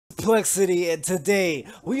Complexity, and today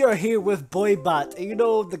we are here with BoiBot. And you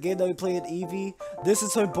know the game that we play in Eevee? This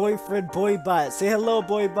is her boyfriend BoiBot. Say hello,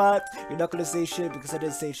 BoiBot. You're not gonna say shit because I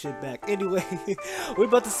didn't say shit back. Anyway, we're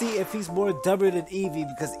about to see if he's more dumber than Eevee,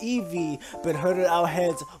 because Eevee been hurting our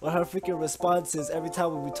heads with her freaking responses every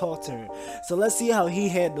time we talk to her. So let's see how he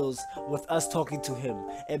handles with us talking to him.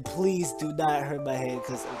 And please do not hurt my head,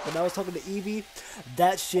 because when I was talking to Eevee,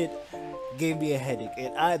 that shit gave me a headache,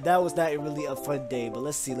 and that was not really a fun day. But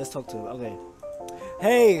let's see, let's talk to him. Okay,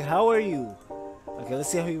 hey, how are you? Okay, let's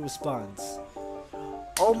see how he responds.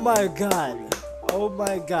 Oh my god, oh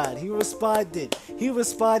my god, he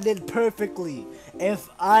responded perfectly. If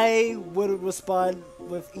I would respond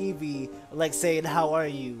with Eevee like saying how are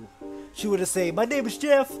you, she would have said my name is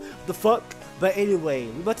Jeff, the fuck. But anyway,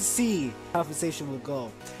 we're about to see how conversation will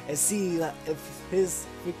go and see if his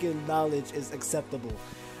freaking knowledge is acceptable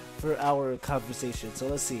for our conversation. So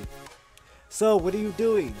let's see. So what are you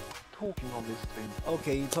doing? Talking on this thing.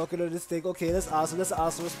 Okay, you talking on this thing. Okay, that's awesome. That's an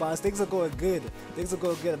awesome response. Things are going good. Things are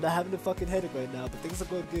going good. I'm not having a fucking headache right now, but things are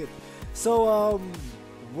going good. So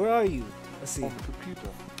where are you? Let's see. On the computer.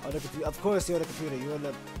 On the computer. Of course you're on the computer. You're on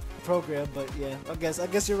the program, but yeah. I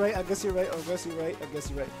guess you're right. I guess you're right. I guess you're right. I guess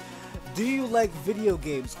you're right. Do you like video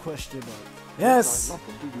games? Question mark. Yes. I love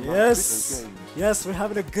them. Do you Yes. like video games? Yes, we're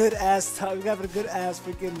having a good ass time. We're having a good ass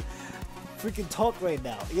freaking talk right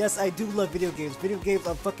now. Yes, I do love video games. Video games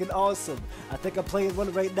are fucking awesome. I think I'm playing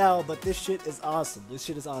one right now, but this shit is awesome. This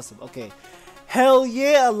shit is awesome. Okay. Hell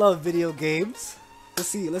yeah, I love video games. Let's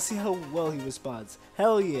see how well he responds.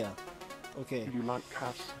 Hell yeah. Okay. Do you like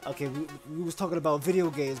cats? Okay, we was talking about video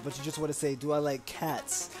games, but you just want to say, do I like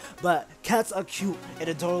cats? But cats are cute and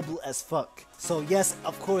adorable as fuck. So yes,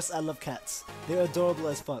 of course I love cats. They're adorable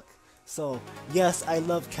as fuck. So yes, I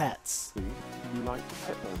love cats. Do you like to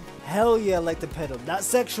pet them? Hell yeah, I like to pet them. Not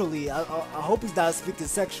sexually. I hope he's not speaking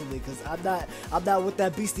sexually, because I'm not with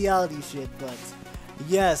that bestiality shit. But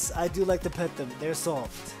yes, I do like to pet them. They're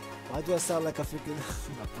soft. Why do I sound like a freaking...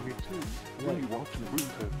 Me too. When you watch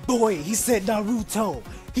Naruto. Boy, he said Naruto.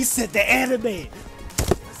 He said the anime.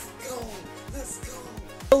 Let's go. Let's go.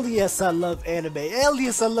 Hell yes, I love anime. Hell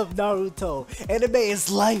yes, I love Naruto. Anime is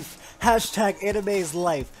life. Hashtag anime is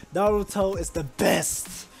life. Naruto is the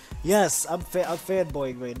best. Yes, I'm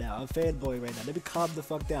fanboying right now. I'm fanboying right now. Let me calm the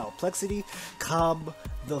fuck down. Complexity, calm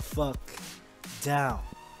the fuck down.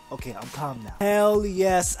 Okay, I'm calm now. Hell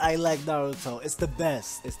yes, I like Naruto. It's the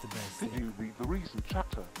best. It's the best. Did you read the recent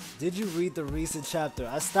chapter? Did you read the recent chapter?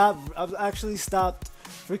 I've actually stopped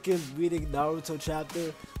freaking reading Naruto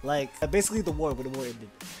chapter. Like, basically the war, when the war ended.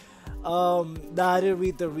 Nah, I didn't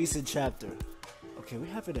read the recent chapter. Okay,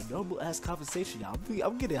 we're having a normal ass conversation now.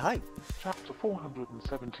 I'm getting hyped. Chapter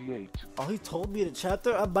 478. Oh, he told me the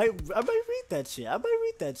chapter? I might read that shit. I might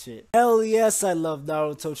read that shit. Hell yes, I love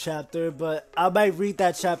Naruto chapter, but I might read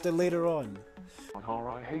that chapter later on.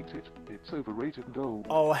 I hate it. It's overrated and old.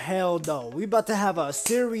 Oh hell no. We about to have a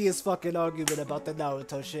serious fucking argument about the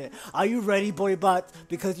Naruto shit. Are you ready, BoiBot?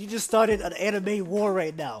 Because you just started an anime war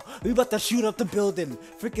right now. We about to shoot up the building.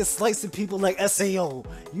 Freaking slicing people like SAO.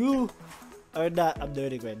 You are not. I'm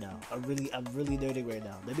nerding right now. I'm really nerding right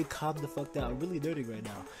now. Let me calm the fuck down. I'm really nerding right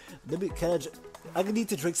now. I need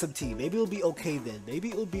to drink some tea. Maybe it'll be okay then. Maybe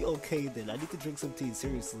it'll be okay then. I need to drink some tea,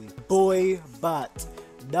 seriously. BoiBot.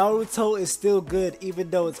 Naruto is still good even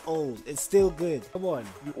though it's old. It's still good. Come on.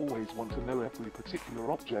 You always want to know every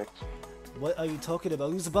particular object. What are you talking about?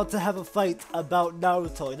 We was about to have a fight about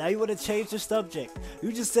Naruto, and now you want to change the subject.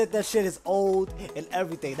 You just said that shit is old and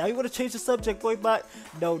everything. Now you want to change the subject, BoiBot?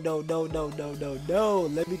 No.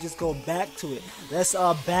 Let me just go back to it. Let's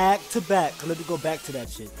back to back. Let me go back to that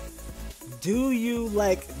shit. Do you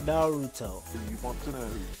like Naruto? Do you want to know?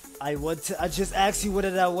 I just asked you what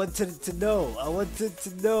did I wanted to know. I wanted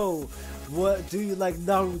to know, what do you like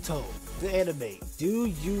Naruto? The anime. Do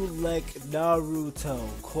you like Naruto?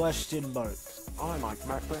 Question mark. I like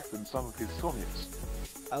Macbeth and some of his sonnets.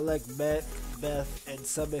 I like Macbeth and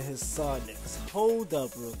some of his sonnets. Hold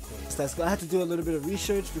up real quick. I had to do a little bit of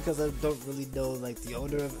research because I don't really know like the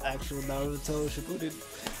owner of actual Naruto Shippuden.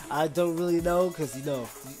 I don't really know because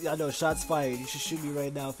I know shots fired. You should shoot me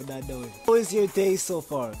right now for not knowing. How is your day so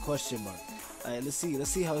far? Question mark. Alright, let's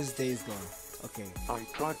see how his day's going. Okay. I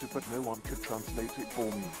tried to, but no one could translate it for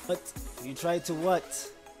me. What? You tried to what?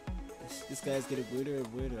 This guy's getting weirder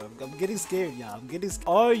and weirder. I'm getting scared, y'all. I'm getting scared.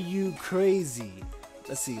 Are you crazy?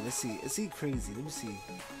 Let's see. Is he crazy? Let me see.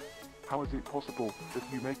 How is it possible that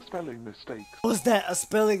you make spelling mistakes? Was that a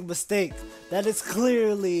spelling mistake? That is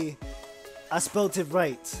clearly... I spelled it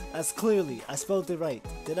right. I spelled it right.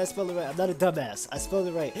 Did I spell it right? I'm not a dumbass. I spelled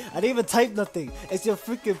it right. I didn't even type nothing. It's your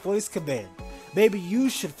freaking voice command. Maybe you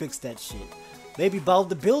should fix that shit. Maybe Bob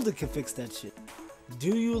the Builder can fix that shit.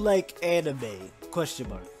 Do you like anime? Question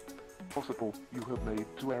mark. Possible. You have made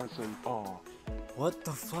 2 errors so far. What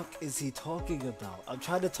the fuck is he talking about? I'm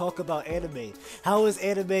trying to talk about anime. How is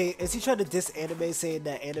anime? Is he trying to diss anime, saying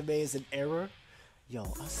that anime is an error? Yo,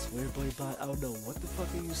 I swear, BoiBot, I don't know what the fuck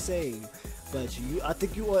are you saying, but I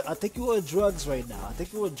think you are on drugs right now. I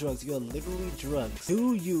think you're on drugs. You're literally drugs.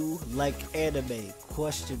 Do you like anime?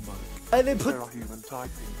 Question mark. And they put. There are human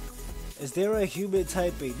typing. Is there a human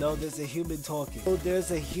typing? No, there's a human talking. Oh,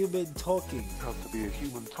 there's a human talking. It has to be a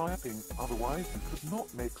human typing, otherwise you could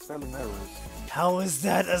not make spelling errors. How is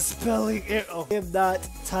that a spelling error? Oh, I am not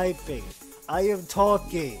typing. I am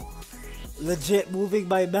talking. Legit moving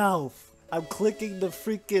my mouth. I'm clicking the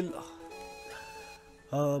freaking...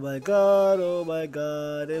 Oh my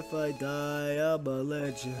god, if I die, I'm a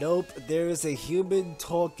legend. Nope, there is a human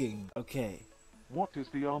talking. Okay. What is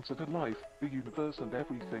the answer to life, the universe, and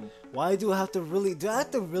everything? Why do I have to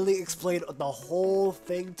really explain the whole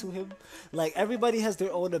thing to him? Like, everybody has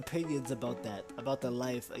their own opinions about that, about the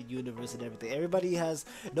life, a universe, and everything.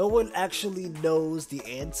 No one actually knows the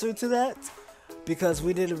answer to that, because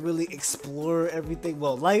we didn't really explore everything.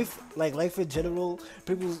 Well, life in general,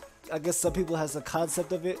 I guess some people has a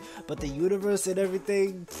concept of it, but the universe and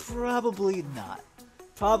everything, probably not.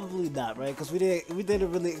 Probably not, right? Because we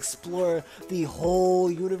didn't really explore the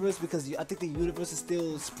whole universe, because I think the universe is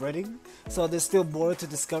still spreading, so there's still more to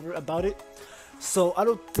discover about it. So I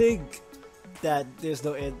don't think that there's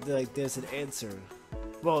an answer.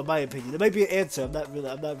 Well, in my opinion, there might be an answer. I'm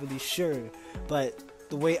not really sure, but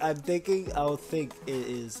the way I'm thinking, I'll think it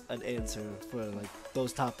is an answer for like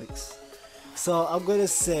those topics. So I'm gonna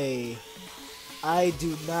say I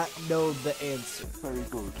do not know the answer. Very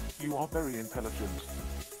good. You are very intelligent.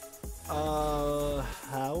 How?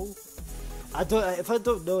 If I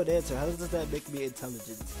don't know an answer, how does that make me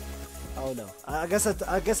intelligent? I don't know. I guess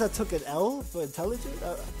I took an L for intelligent.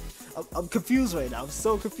 I'm confused right now. I'm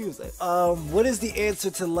so confused. What is the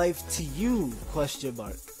answer to life to you? Question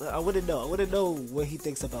mark. I wouldn't know. I wouldn't know what he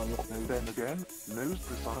thinks about life. And then again, knows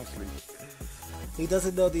precisely. He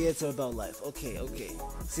doesn't know the answer about life. Okay.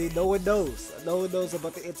 See, no one knows. No one knows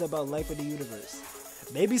about the answer about life in the universe.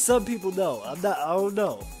 Maybe some people know. I don't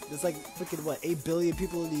know. There's like freaking what, 8 billion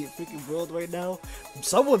people in the freaking world right now?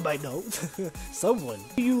 Someone might know. Someone.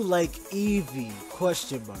 Do you like Eevee?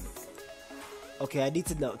 Question mark. Okay, I need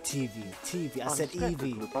to know. TV. I said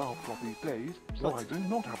Eevee. About these days, so what? I do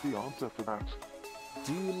not have the answer for that.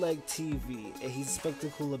 Do you like TV? And he's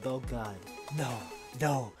spectacle about God. No.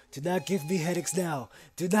 Do not give me headaches now.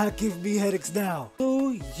 Do not give me headaches now.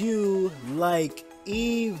 Do you like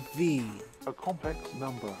Eevee? A complex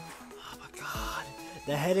number. Oh my god.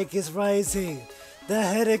 The headache is rising. The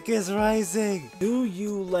headache is rising. Do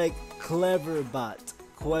you like Cleverbot?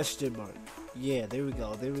 Question mark. Yeah, there we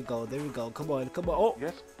go. Come on. Oh.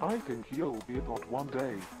 Yes, I think he'll be a god one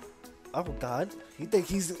day. I'm a god? You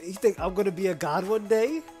think I'm gonna be a god one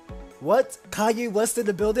day? What? Kanye West in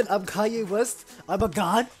the building? I'm Kanye West? I'm a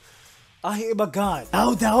god? I am a god.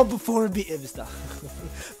 Bow down before me. Stop.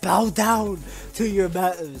 Bow down to your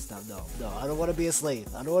stop. No. I don't want to be a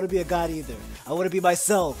slave. I don't want to be a god either. I want to be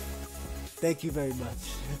myself. Thank you very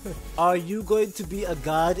much. Are you going to be a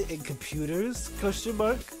god in computers? Question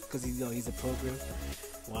mark. Because he's a program.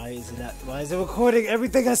 Why is it recording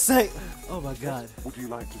everything I say? Oh my god. Would you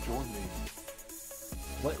like to join me?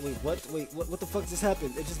 What the fuck just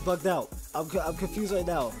happened? It just bugged out. I'm confused right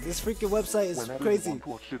now. This freaking website is crazy.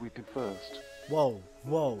 What should we do first? Whoa.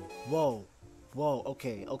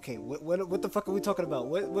 Okay. What the fuck are we talking about?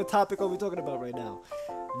 What topic are we talking about right now?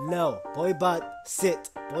 No. BoiBot,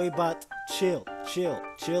 sit. BoiBot, chill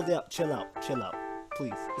out.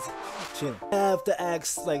 Please. Chill. I have to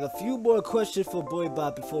ask like a few more questions for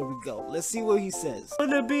BoiBot before we go. Let's see what he says.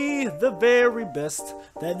 Gonna be the very best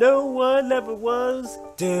that no one ever was.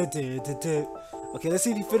 Okay, let's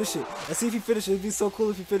see if he finishes it. It'd be so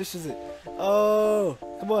cool if he finishes it. Oh,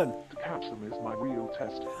 come on. To catch them is my real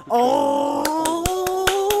test.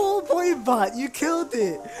 Oh, BoiBot, you killed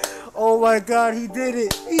it. Oh my god, he did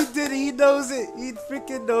it. He knows it. He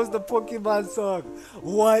freaking knows the Pokemon song.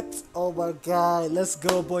 What? Oh my god. Let's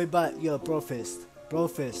go, BoiBot. Yo, bro fist. You're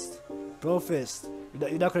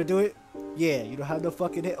not gonna do it? Yeah, you don't have no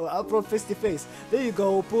fucking hit. Oh, I'll bro fist your face. There you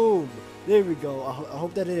go. Boom. There we go. I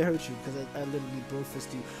hope that didn't hurt you, because I literally bro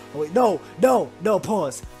fist you. Oh wait, no.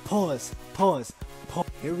 Pause.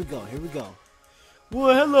 Here we go.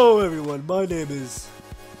 Well, hello everyone. My name is...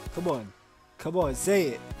 Come on, say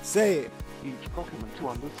it. Each Pokemon to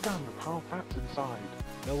understand the power facts inside.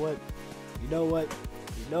 You know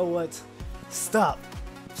what? Stop.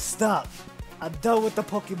 I'm done with the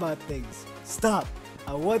Pokemon things. Stop.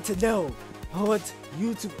 I want to know. I want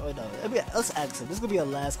YouTube. Oh no. Let's ask him. This is gonna be our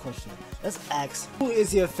last question. Let's ask. Who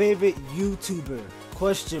is your favorite YouTuber?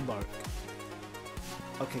 Question mark.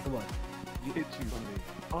 Okay, come on. It's you and me.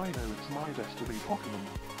 I know it's my destiny, Pokemon.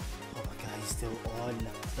 Oh my god, he's still on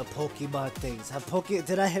the Pokemon things.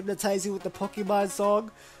 Did I hypnotize you with the Pokemon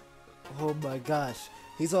song? Oh my gosh.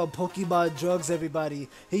 He's on Pokemon drugs, everybody.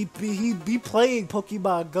 He be playing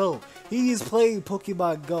Pokemon Go. He is playing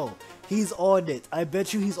Pokemon Go. He's on it. I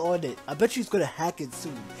bet you he's on it. I bet you he's gonna hack it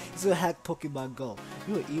soon. He's gonna hack Pokemon Go.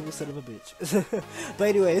 You an evil son of a bitch. But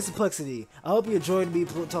anyway, it's Perplexity. I hope you enjoyed me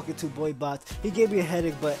talking to BoiBot. He gave me a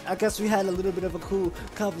headache, but I guess we had a little bit of a cool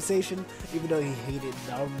conversation, even though he hated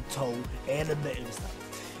Naruto, anime, and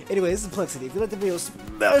stuff. Anyway, this is Perplexity. If you like the video,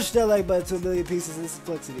 smash that like button to a million pieces. This is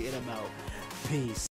Perplexity, and I'm out. Peace.